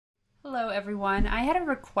Hello everyone. I had a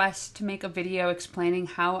request to make a video explaining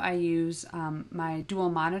how I use my dual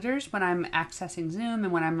monitors when I'm accessing Zoom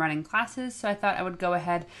and when I'm running classes, so I thought I would go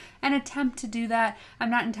ahead and attempt to do that. I'm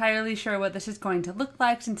not entirely sure what this is going to look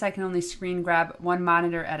like since I can only screen grab one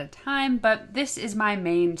monitor at a time, but this is my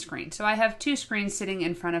main screen. So I have two screens sitting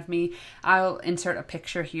in front of me. I'll insert a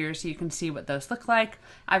picture here so you can see what those look like.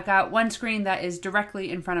 I've got one screen that is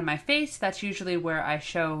directly in front of my face. That's usually where I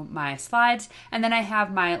show my slides, and then I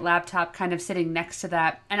have my laptop kind of sitting next to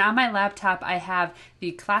that. And on my laptop, I have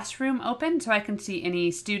the classroom open so I can see any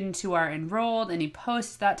students who are enrolled, any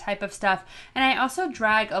posts, that type of stuff. And I also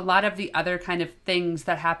drag a lot of the other kind of things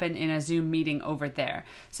that happen in a Zoom meeting over there.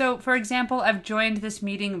 So for example, I've joined this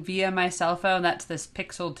meeting via my cell phone. That's this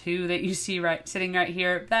Pixel 2 that you see sitting right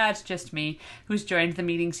here. That's just me who's joined the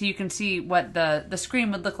meeting. So you can see what the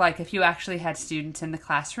screen would look like if you actually had students in the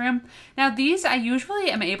classroom. Now these I usually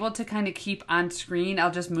am able to kind of keep on screen. I'll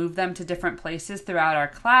just move them to different places throughout our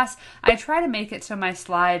class. I try to make it so my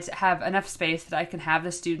slides have enough space that I can have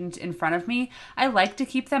the students in front of me. I like to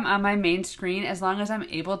keep them on my main screen as long as I'm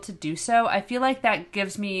able to do so. I feel like that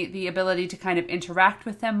gives me the ability to kind of interact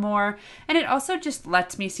with them more, and it also just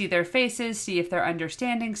lets me see their faces, see if they're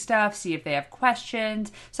understanding stuff, see if they have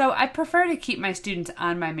questions. So I prefer to keep my students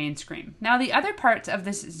on my main screen. Now the other parts of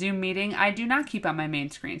this Zoom meeting I do not keep on my main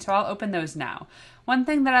screen, so I'll open those now. One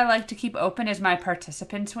thing that I like to keep open is my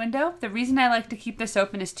participants window. The reason I like to keep this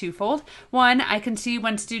open is twofold. One, I can see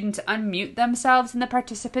when students unmute themselves in the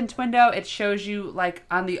participants window. It shows you like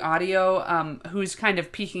on the audio who's kind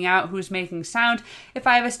of peeking out, who's making sound. If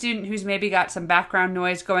I have a student who's maybe got some background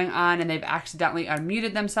noise going on and they've accidentally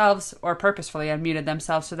unmuted themselves or purposefully unmuted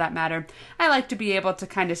themselves for that matter, I like to be able to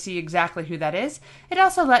kind of see exactly who that is. It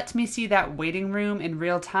also lets me see that waiting room in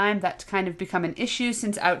real time. That's kind of become an issue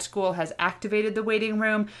since Outschool has activated the waiting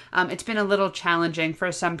room. It's been a little challenging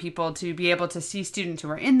for some people to be able to see students who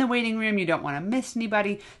are in the waiting room. You don't want to miss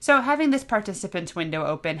anybody. So having this participants window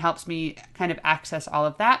open helps me kind of access all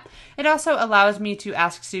of that. It also allows me to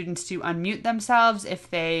ask students to unmute themselves if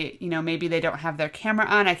they, maybe they don't have their camera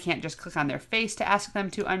on. I can't just click on their face to ask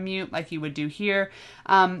them to unmute like you would do here.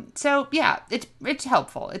 So yeah, it's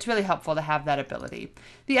helpful. It's really helpful to have that ability.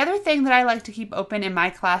 The other thing that I like to keep open in my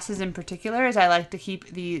classes in particular is I like to keep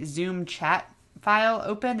the Zoom chat file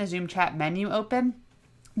open, the Zoom chat menu open.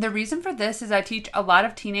 The reason for this is I teach a lot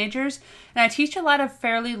of teenagers and I teach a lot of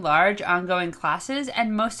fairly large ongoing classes,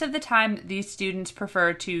 and most of the time these students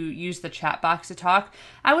prefer to use the chat box to talk.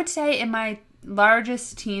 I would say in my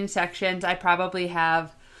largest teen sections I probably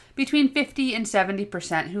have between 50 and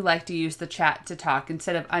 70% who like to use the chat to talk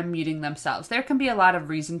instead of unmuting themselves. There can be a lot of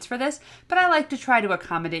reasons for this, but I like to try to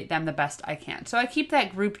accommodate them the best I can. So I keep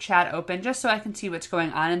that group chat open just so I can see what's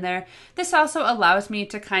going on in there. This also allows me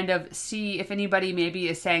to kind of see if anybody maybe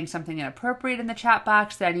is saying something inappropriate in the chat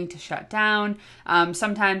box that I need to shut down.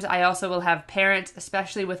 Sometimes I also will have parents,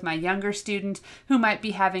 especially with my younger students, who might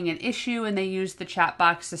be having an issue and they use the chat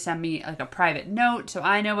box to send me like a private note so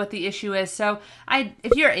I know what the issue is. So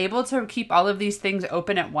if you're able to keep all of these things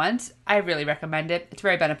open at once, I really recommend it. It's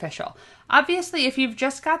very beneficial. Obviously, if you've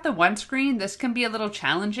just got the one screen, this can be a little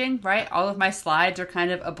challenging, right? All of my slides are kind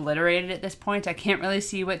of obliterated at this point. I can't really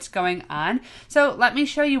see what's going on. So let me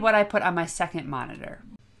show you what I put on my second monitor.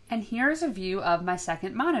 And here's a view of my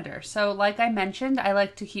second monitor. So like I mentioned, I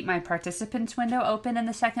like to keep my participants window open in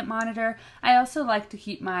the second monitor. I also like to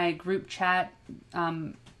keep my group chat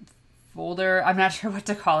folder, I'm not sure what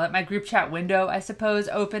to call it, my group chat window, I suppose,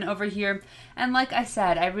 open over here. And like I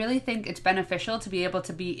said, I really think it's beneficial to be able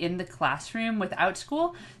to be in the classroom with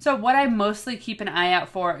Outschool. So what I mostly keep an eye out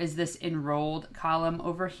for is this enrolled column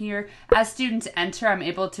over here. As students enter, I'm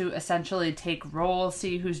able to essentially take roll,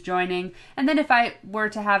 see who's joining. And then if I were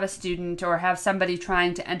to have a student or have somebody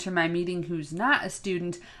trying to enter my meeting who's not a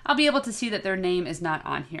student, I'll be able to see that their name is not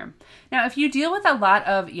on here. Now, if you deal with a lot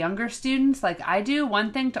of younger students like I do,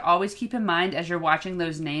 one thing to always keep in mind as you're watching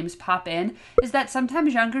those names pop in is that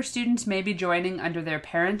sometimes younger students may be joining under their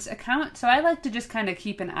parents' account. So I like to just kind of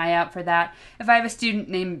keep an eye out for that. If I have a student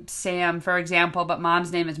named Sam, for example, but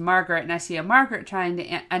mom's name is Margaret, and I see a Margaret trying to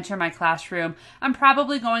enter my classroom, I'm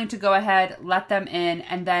probably going to go ahead, let them in,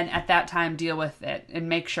 and then at that time deal with it and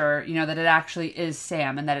make sure, that it actually is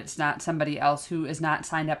Sam and that it's not somebody else who is not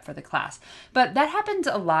signed up for the class. But that happens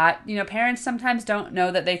a lot. Parents sometimes don't know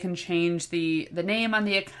that they can change the name on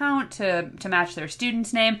the account. font to match their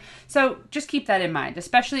student's name. So just keep that in mind,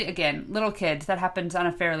 especially, again, little kids. That happens on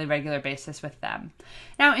a fairly regular basis with them.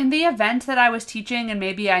 Now, in the event that I was teaching and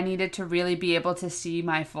maybe I needed to really be able to see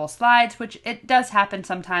my full slides, which it does happen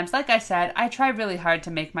sometimes, like I said, I try really hard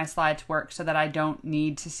to make my slides work so that I don't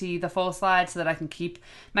need to see the full slides so that I can keep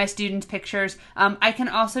my students' pictures. I can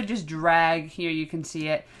also just drag, here you can see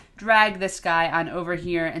it, drag this guy on over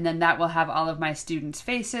here, and then that will have all of my students'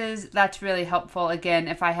 faces. That's really helpful, again,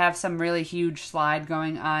 if I have some really huge slide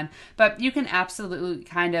going on. But you can absolutely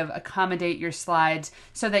kind of accommodate your slides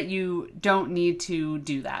so that you don't need to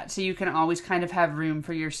do that. So you can always kind of have room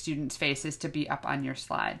for your students' faces to be up on your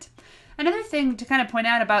slides. Another thing to kind of point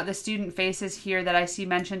out about the student faces here that I see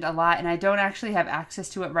mentioned a lot, and I don't actually have access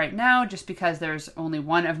to it right now just because there's only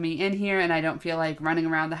one of me in here and I don't feel like running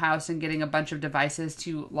around the house and getting a bunch of devices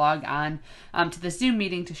to log on to the Zoom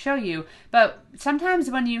meeting to show you. But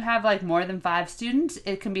sometimes when you have like more than 5 students,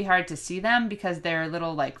 it can be hard to see them because their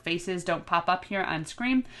little like faces don't pop up here on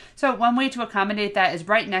screen. So one way to accommodate that is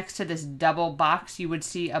right next to this double box, you would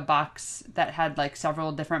see a box that had like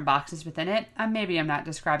several different boxes within it. Maybe I'm not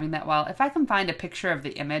describing that well. If I can find a picture of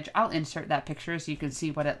the image, I'll insert that picture so you can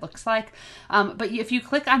see what it looks like. But if you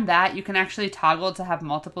click on that, you can actually toggle to have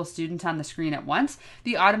multiple students on the screen at once.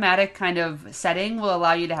 The automatic kind of setting will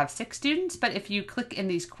allow you to have 6 students, but if you click in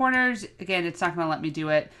these corners, again, it's not going to let me do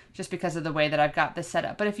it just because of the way that I've got this set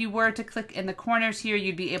up. But if you were to click in the corners here,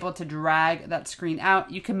 you'd be able to drag that screen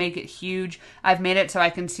out. You can make it huge. I've made it so I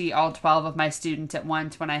can see all 12 of my students at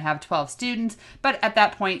once when I have 12 students. But at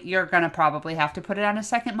that point, you're going to probably have to put it on a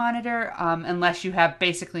second monitor unless you have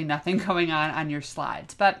basically nothing going on your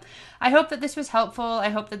slides. But I hope that this was helpful. I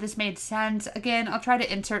hope that this made sense. Again, I'll try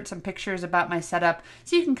to insert some pictures about my setup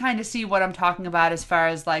so you can kind of see what I'm talking about as far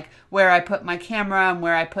as like where I put my camera and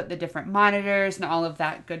where I put the different monitors and all of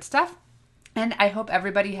that good stuff. And I hope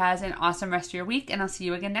everybody has an awesome rest of your week, and I'll see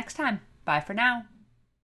you again next time. Bye for now.